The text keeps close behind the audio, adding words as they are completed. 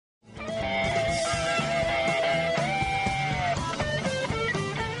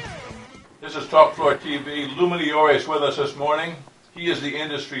This is Talk Floor TV. Lew Migliore is with us this morning. He is the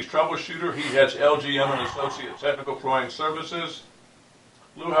industry's troubleshooter. He heads LGM and Associate Technical Flooring Services.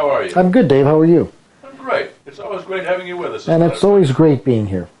 Lew, how are you? I'm good, Dave. How are you? I'm great. It's always great having you with us. And it's always great being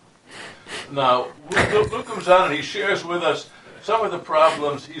here. Now, Lew comes on and he shares with us some of the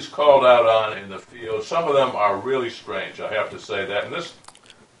problems he's called out on in the field. Some of them are really strange, I have to say that. And this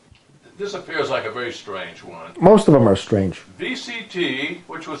appears like a very strange one. Most of them are strange. VCT,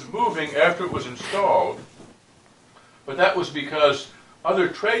 which was moving after it was installed, but that was because other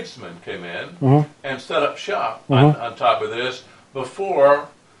tradesmen came in and set up shop on top of this before,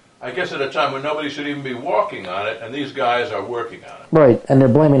 I guess at a time when nobody should even be walking on it, and these guys are working on it. Right, and they're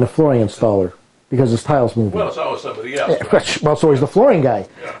blaming the flooring installer because his tile's moving. Well, it's always somebody else. Right? Well, it's always the flooring guy.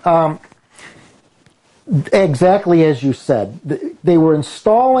 Yeah. Exactly as you said. They were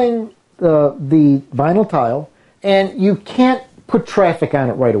installing the vinyl tile, and you can't put traffic on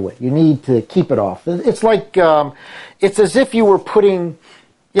it right away. You need to keep it off. It's like, it's as if you were putting,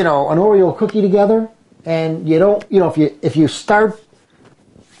 an Oreo cookie together, and you don't, if you start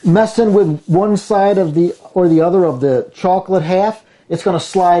messing with one side of the other of the chocolate half, it's going to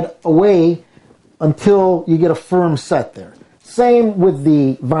slide away until you get a firm set there. Same with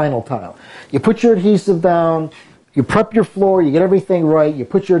the vinyl tile. You put your adhesive down, you prep your floor, you get everything right, you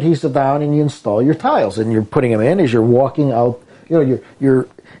put your adhesive down, and you install your tiles, and you're putting them in as you're walking out.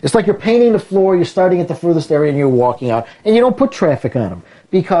 It's like you're painting the floor, you're starting at the furthest area, and you're walking out, and you don't put traffic on them,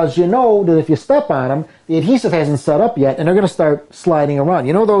 because you know that if you step on them, the adhesive hasn't set up yet, and they're going to start sliding around.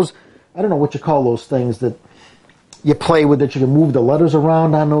 You know those, I don't know what you call those things that you play with, that you can move the letters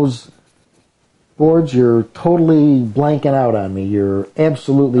around on those boards? You're totally blanking out on me. You're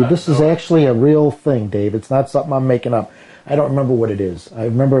absolutely, this is actually a real thing, Dave. It's not something I'm making up. I don't remember what it is. I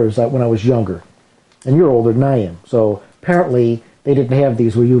remember it was when I was younger. And you're older than I am. So apparently they didn't have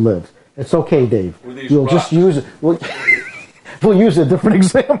these where you lived. It's okay, Dave. We'll just use it. We'll use a different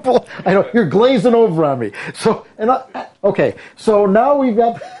example. I know you're glazing over on me. So okay. So now we've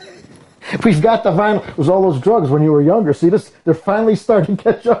got the vinyl. It was all those drugs when you were younger. See this? They're finally starting to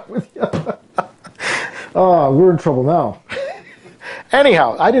catch up with you. Oh, we're in trouble now.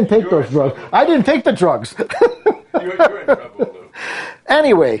 Anyhow, I didn't take those drugs. I didn't take the drugs. You're in trouble, Lew.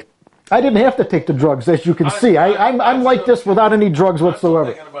 Anyway, I didn't have to take the drugs, as you can see. I'm like this without any drugs whatsoever.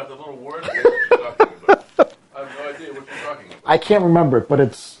 I'm thinking about the little word that you're talking about. I have no idea what you're talking about. I can't remember it, but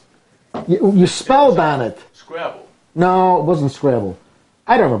it's... You spelled on it. Scrabble. No, it wasn't Scrabble.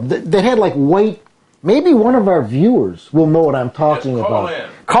 I don't remember. They had like white... Maybe one of our viewers will know what I'm talking about.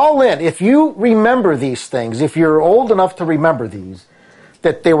 Call in. If you remember these things, if you're old enough to remember these,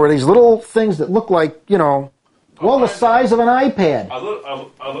 that there were these little things that looked like, the size of an iPad.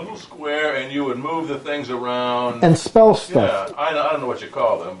 A little square, and you would move the things around. And spell stuff. Yeah, I don't know what you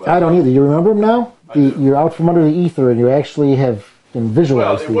call them. But I don't either. You remember them now? You're out from under the ether, and you actually can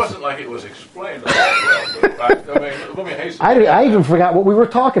visualize these. Well, it wasn't like it was explained all that well. Let me hasten. I even forgot what we were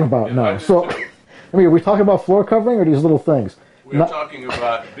talking about now. Are we talking about floor covering or these little things? We're talking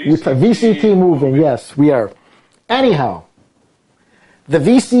about VCT. VCT moving, yes, we are. Anyhow, the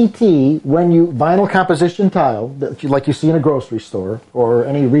VCT, vinyl composition tile, like you see in a grocery store or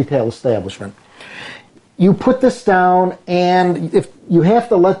any retail establishment, you put this down, and if you have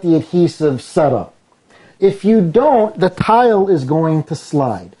to let the adhesive set up. If you don't, the tile is going to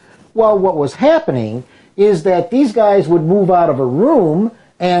slide. Well, what was happening is that these guys would move out of a room,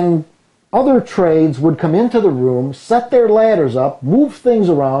 and other trades would come into the room, set their ladders up, move things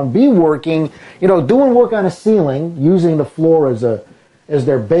around, be working, doing work on a ceiling, using the floor as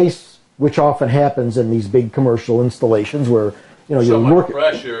their base, which often happens in these big commercial installations where so much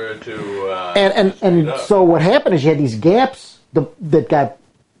pressure to and so what happened is you had these gaps that got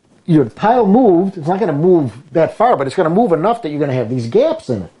the tile moved. It's not going to move that far, but it's going to move enough that you're going to have these gaps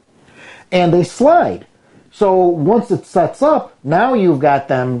in it, and they slide. So once it sets up, now you've got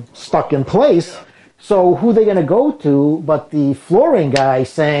them stuck in place. Yeah. So who are they going to go to but the flooring guy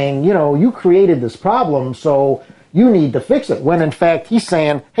saying, you created this problem, so you need to fix it. When in fact he's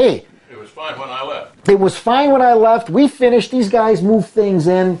saying, hey, it was fine when I left. It was fine when I left. We finished. These guys moved things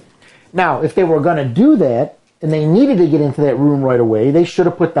in. Now, if they were going to do that and they needed to get into that room right away, they should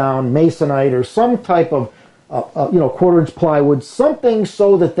have put down masonite or some type of quarter-inch plywood, something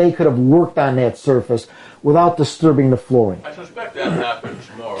so that they could have worked on that surface without disturbing the flooring. I suspect that happens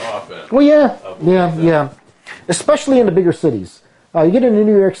more often. Well, yeah. Especially in the bigger cities. You get into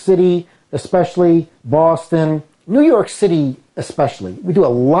New York City, especially Boston, New York City especially. We do a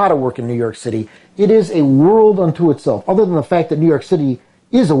lot of work in New York City. It is a world unto itself. Other than the fact that New York City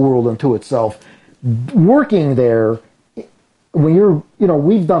is a world unto itself, working there when you're,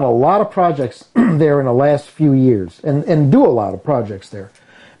 we've done a lot of projects there in the last few years, and do a lot of projects there,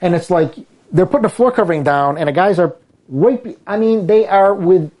 and it's like they're putting the floor covering down, and the guys are they're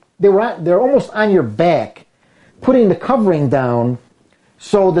almost on your back, putting the covering down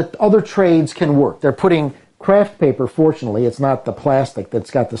so that other trades can work. They're putting craft paper. Fortunately, it's not the plastic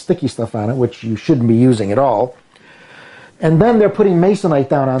that's got the sticky stuff on it, which you shouldn't be using at all. And then they're putting masonite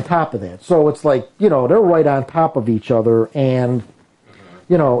down on top of that. So it's like, they're right on top of each other, and,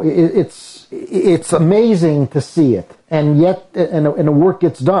 it's amazing to see it. And yet, and the work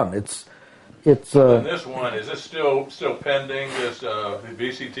gets done. And this one, is this still pending, this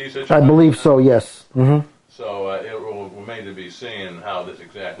VCT situation? I believe so, yes. Mm-hmm. So it will remain to be seen how this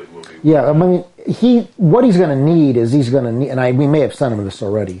exactly will be. Yeah, I mean, what he's going to need is and we may have sent him this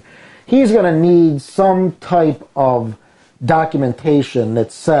already. He's going to need some type of documentation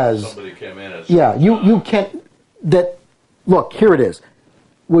that says somebody came in as you can't look, here it is.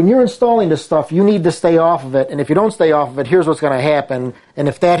 When you're installing this stuff, you need to stay off of it, and if you don't stay off of it, here's what's going to happen. And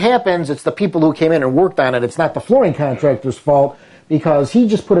if that happens, it's the people who came in and worked on it. It's not the flooring contractor's fault, because he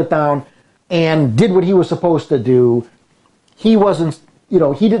just put it down and did what he was supposed to do. He wasn't, he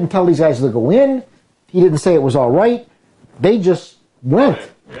didn't tell these guys to go in. He didn't say it was all right. They just went.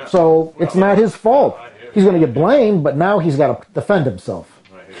 Yeah. So it's not his fault. He's going to get blamed, but now he's got to defend himself.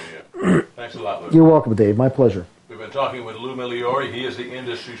 I hear you. Thanks a lot, Lew. You're welcome, Dave. My pleasure. We've been talking with Lew Migliore. He is the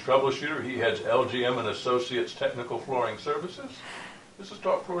industry's troubleshooter. He heads LGM and Associates Technical Flooring Services. This is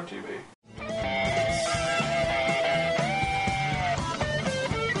Talk Floor TV.